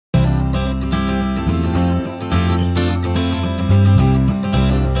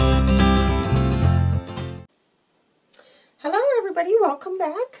everybody, welcome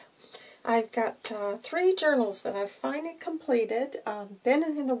back. I've got 3 journals that I've finally completed. Been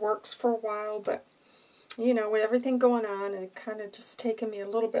in the works for a while, but you know, with everything going on, it kind of just taken me a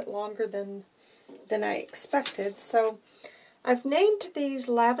little bit longer than I expected. So I've named these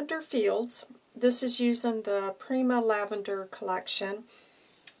Lavender Fields. This is using the Prima Lavender collection,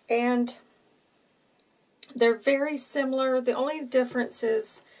 and they're very similar. The only difference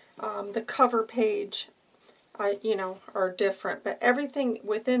is the cover page are different, but everything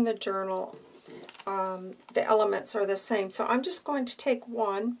within the journal, the elements are the same. So I'm just going to take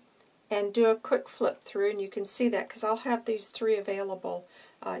one and do a quick flip through, and you can see that because I'll have these 3 available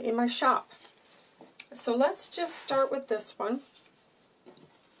in my shop. So let's just start with this one.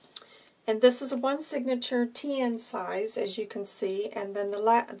 And this is a 1 signature TN size, as you can see, and then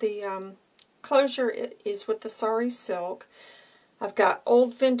the closure is with the sari silk. I've got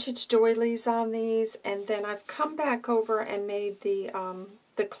old vintage doilies on these, and then I've come back over and made the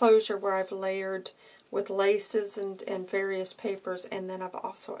closure where I've layered with laces and various papers, and then I've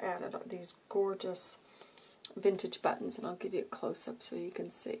also added these gorgeous vintage buttons, and I'll give you a close-up so you can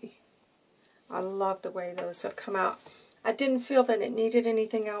see. I love the way those have come out. I didn't feel that it needed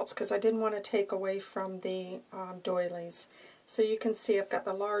anything else because I didn't want to take away from the doilies. So you can see I've got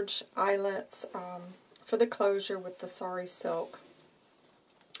the large eyelets for the closure with the sari silk.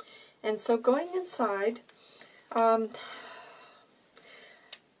 And so going inside,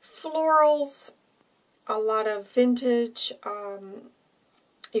 florals, a lot of vintage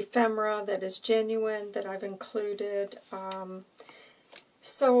ephemera that is genuine that I've included.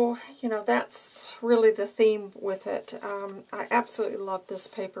 So, you know, that's really the theme with it. I absolutely love this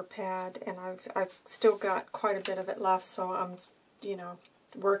paper pad, and I've still got quite a bit of it left, so I'm, you know,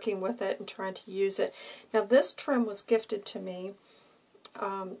 working with it and trying to use it. Now, this trim was gifted to me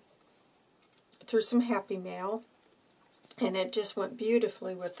through some Happy Mail, and it just went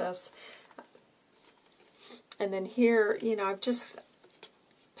beautifully with this. And then here, you know, I've just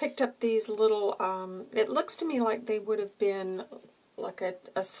picked up these little, it looks to me like they would have been like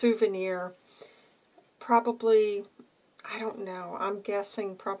a souvenir, probably, I don't know, I'm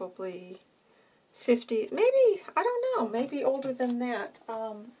guessing probably 50, maybe, I don't know, maybe older than that.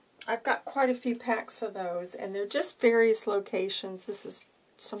 I've got quite a few packs of those, and they're just various locations. This is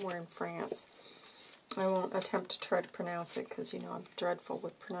somewhere in France. I won't attempt to try to pronounce it because, you know, I'm dreadful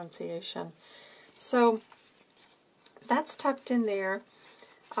with pronunciation. So that's tucked in there.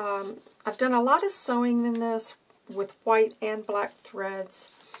 I've done a lot of sewing in this with white and black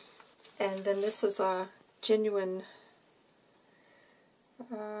threads. And then this is a genuine,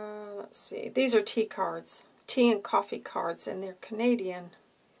 let's see, these are tea cards, tea and coffee cards, and they're Canadian.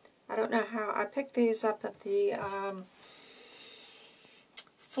 I don't know how, I picked these up at the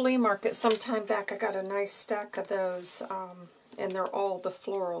flea market some time back. I got a nice stack of those, and they're all the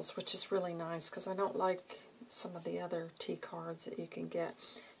florals, which is really nice because I don't like some of the other tea cards that you can get.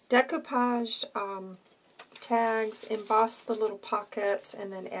 Decoupaged tags, embossed the little pockets,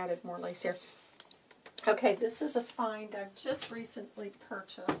 and then added more lace here. Okay, this is a find I've just recently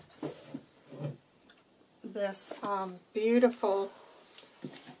purchased. This beautiful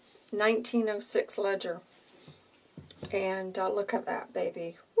 1906 ledger. And look at that,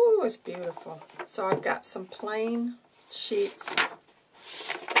 baby. Ooh, it's beautiful. So I've got some plain sheets,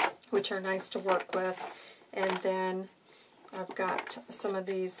 which are nice to work with. And then I've got some of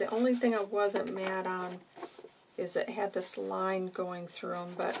these. The only thing I wasn't mad on is it had this line going through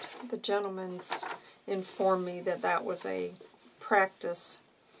them, but the gentleman's informed me that that was a practice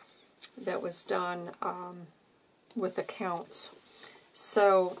that was done with the counts.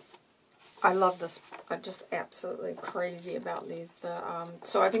 So I love this. I'm just absolutely crazy about these.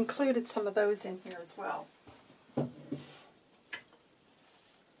 So I've included some of those in here as well.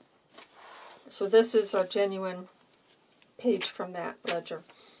 So this is a genuine page from that ledger.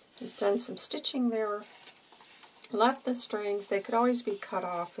 I've done some stitching there. Left the strings. They could always be cut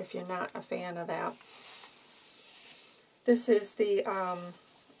off if you're not a fan of that. This is the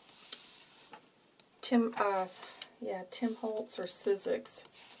Tim Holtz or Sizzix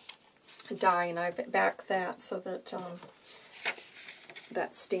die, and I've backed that so that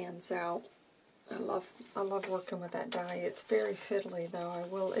that stands out. I love working with that die. It's very fiddly, though, I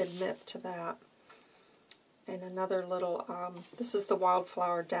will admit to that. And another little, this is the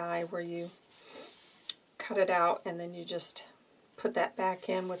wildflower die where you cut it out and then you just put that back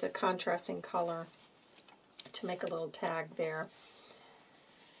in with a contrasting color to make a little tag there.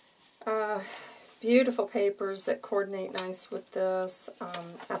 Beautiful papers that coordinate nice with this.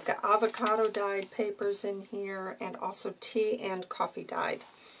 I've got avocado dyed papers in here, and also tea and coffee dyed.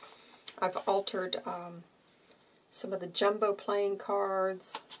 I've altered some of the jumbo playing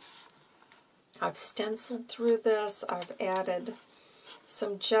cards. I've stenciled through this. I've added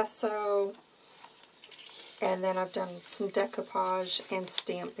some gesso, and then I've done some decoupage and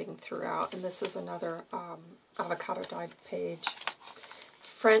stamping throughout. And this is another avocado dyed page.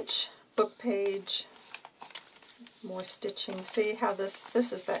 French book page. More stitching. See how this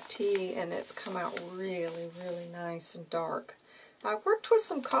is that tea, and it's come out really, really nice and dark. I worked with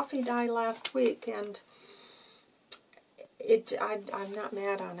some coffee dye last week, and I'm not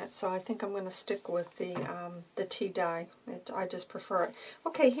mad on it, so I think I'm going to stick with the tea dye. I just prefer it.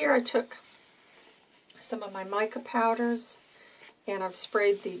 Okay, here I took some of my mica powders, and I've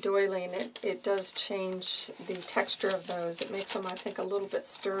sprayed the doily, and it does change the texture of those. It makes them, I think, a little bit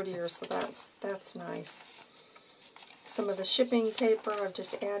sturdier, so that's nice. Some of the shipping paper, I've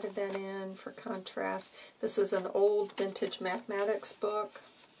just added that in for contrast. This is an old vintage mathematics book.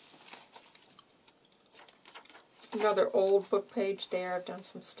 Another old book page there. I've done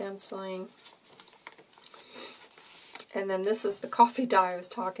some stenciling. And then this is the coffee dye I was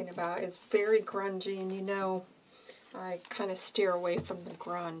talking about. It's very grungy, and you know I kind of steer away from the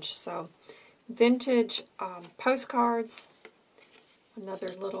grunge. So vintage postcards, another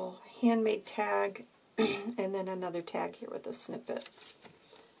little handmade tag, and then another tag here with a snippet.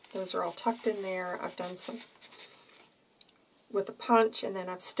 Those are all tucked in there. I've done some with a punch, and then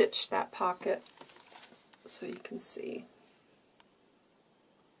I've stitched that pocket so you can see.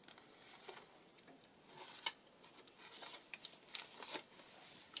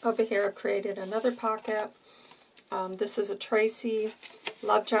 Over here I've created another pocket. This is a Tracy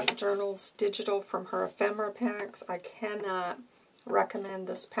Love Junk Journals digital from her ephemera packs. I cannot recommend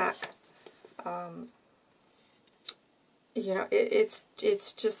this pack. You know, it's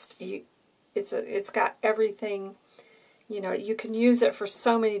got everything. You know, you can use it for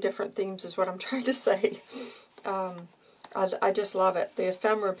so many different themes is what I'm trying to say. I just love it. The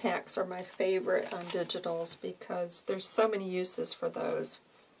ephemera packs are my favorite on digitals because there's so many uses for those.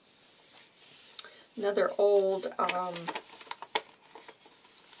 Another old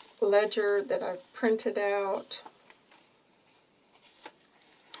ledger that I've printed out.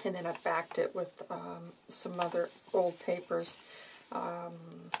 And then I've backed it with some other old papers.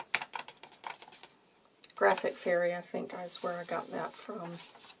 Graphic Fairy, I think, is where I got that from.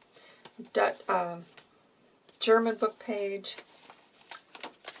 German book page.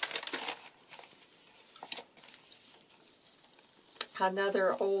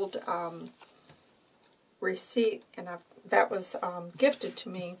 Another old receipt, and that was gifted to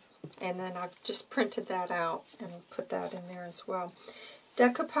me, and then I've just printed that out and put that in there as well.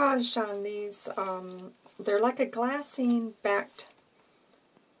 Decoupaged on these, they're like a glassine backed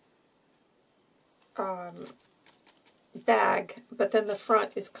bag, but then the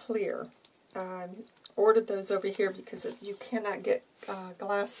front is clear. Ordered those over here because you cannot get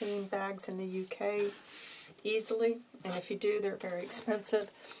glassine bags in the UK easily, and if you do, they're very expensive.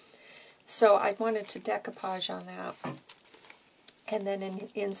 So I wanted to decoupage on that. And then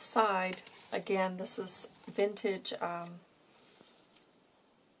inside, again, this is vintage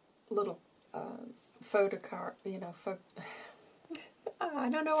little photo card, you know, I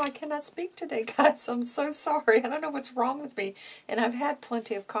don't know, I cannot speak today, guys. I'm so sorry. I don't know what's wrong with me. And I've had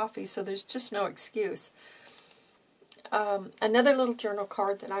plenty of coffee, so there's just no excuse. Another little journal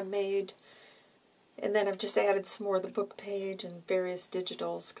card that I made, and then I've just added some more of the book page and various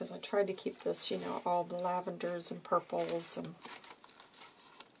digitals, because I tried to keep this, you know, all the lavenders and purples and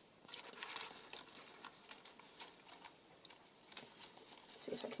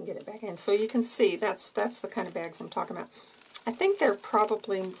see if I can get it back in. So you can see that's the kind of bags I'm talking about. I think they're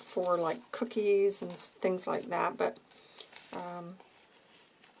probably for like cookies and things like that, but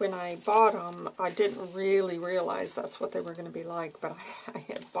when I bought them, I didn't really realize that's what they were going to be like, but I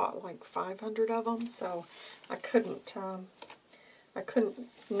had bought like 500 of them, so I couldn't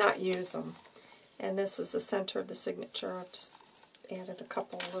not use them. And this is the center of the signature. I've just added a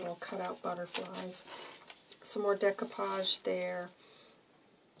couple little cutout butterflies. Some more decoupage there.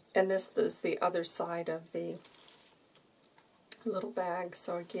 And this is the other side of the little bag.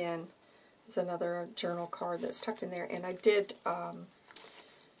 So again, there's another journal card that's tucked in there. And I did,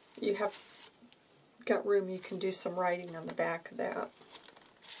 you have got room, you can do some writing on the back of that.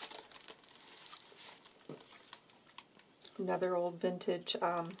 Another old vintage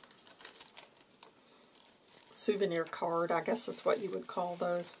souvenir card, I guess is what you would call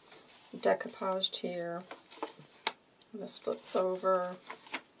those. Decoupaged here. And this flips over.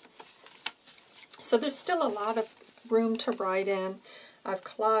 So there's still a lot of room to write in. I've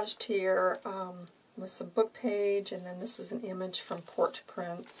collaged here with some book page, and then this is an image from Porch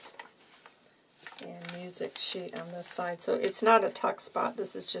Prints. and music sheet on this side. So it's not a tuck spot.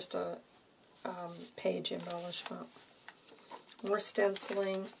 This is just a page embellishment. More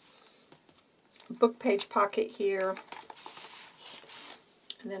stenciling. Book page pocket here.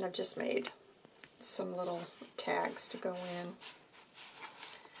 And then I've just made some little tags to go in.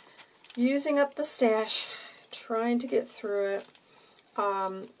 Using up the stash, trying to get through it.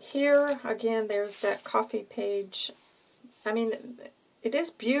 Here, again, there's that coffee page. I mean, it is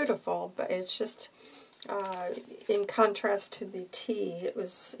beautiful, but it's just, in contrast to the tea, it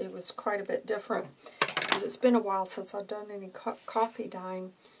was quite a bit different. Because it's been a while since I've done any coffee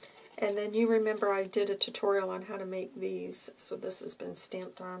dyeing. And then you remember I did a tutorial on how to make these, so this has been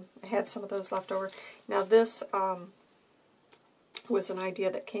stamped on. I had some of those left over. Now this was an idea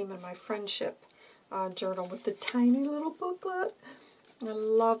that came in my friendship journal with the tiny little booklet. I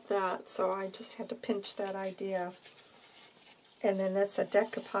love that, so I just had to pinch that idea. And then that's a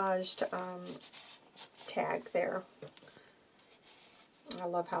decoupaged tag there. I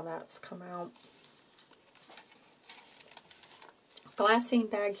love how that's come out. Glassine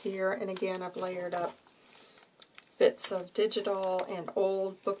bag here, and again I've layered up bits of digital and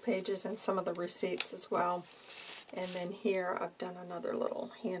old book pages and some of the receipts as well. And then here I've done another little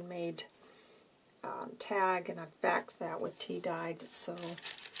handmade tag, and I've backed that with tea dyed, so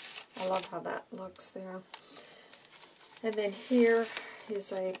I love how that looks there. And then here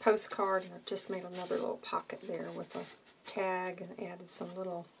is a postcard, and I've just made another little pocket there with a tag and added some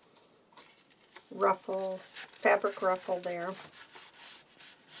little ruffle, fabric ruffle there.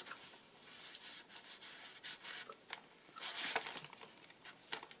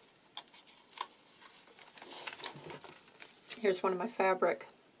 Here's one of my fabric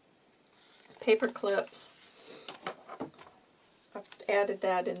paper clips. I've added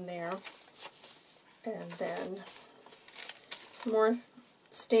that in there. And then some more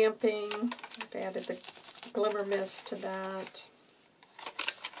stamping. I've added the glimmer mist to that.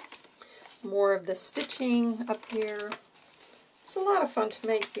 More of the stitching up here. It's a lot of fun to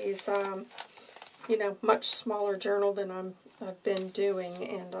make these, you know, much smaller journal than I've been doing,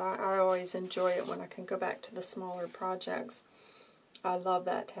 and I always enjoy it when I can go back to the smaller projects. I love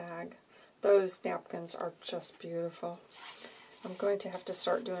that tag. Those napkins are just beautiful. I'm going to have to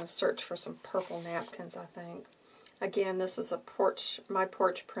start doing a search for some purple napkins, I think. Again, this is a my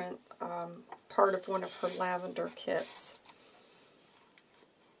porch print, part of one of her lavender kits.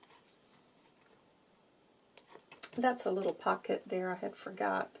 That's a little pocket there I had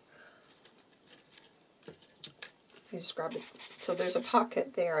forgot. You just grab it. So there's a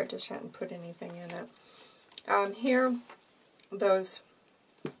pocket there. I just hadn't put anything in it. Here, those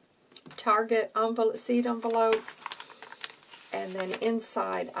Target seed envelopes. And then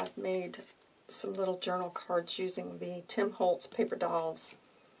inside, I've made some little journal cards using the Tim Holtz paper dolls.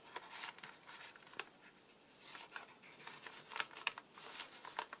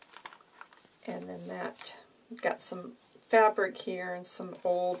 And then that, got some fabric here and some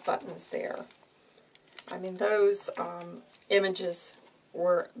old buttons there. I mean, those images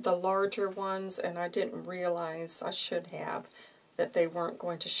were the larger ones, and I didn't realize, I should have, that they weren't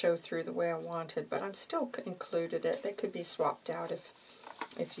going to show through the way I wanted, but I'm still included it. They could be swapped out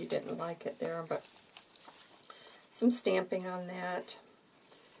if you didn't like it there, but some stamping on that.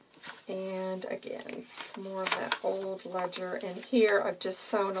 And again, some more of that old ledger. And here I've just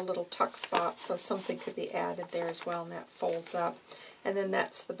sewn a little tuck spot so something could be added there as well, and that folds up. And then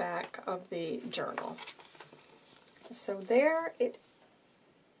that's the back of the journal. So there it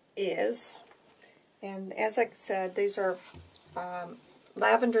is. And as I said, these are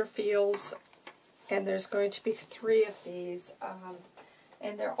lavender fields, and there's going to be 3 of these.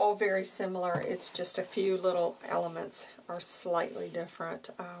 And they're all very similar. It's just a few little elements are slightly different.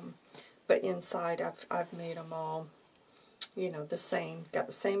 But inside I've made them all, you know, the same. Got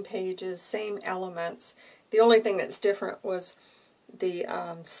the same pages, same elements. The only thing that's different was the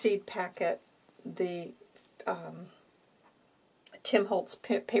seed packet, the Tim Holtz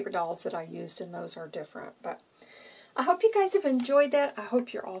paper dolls that I used, and those are different. But I hope you guys have enjoyed that. I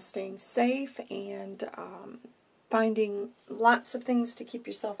hope you're all staying safe and finding lots of things to keep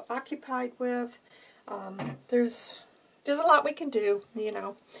yourself occupied with. There's a lot we can do, you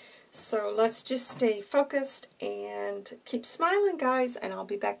know. So let's just stay focused and keep smiling, guys, and I'll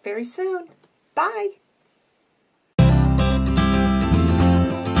be back very soon. Bye!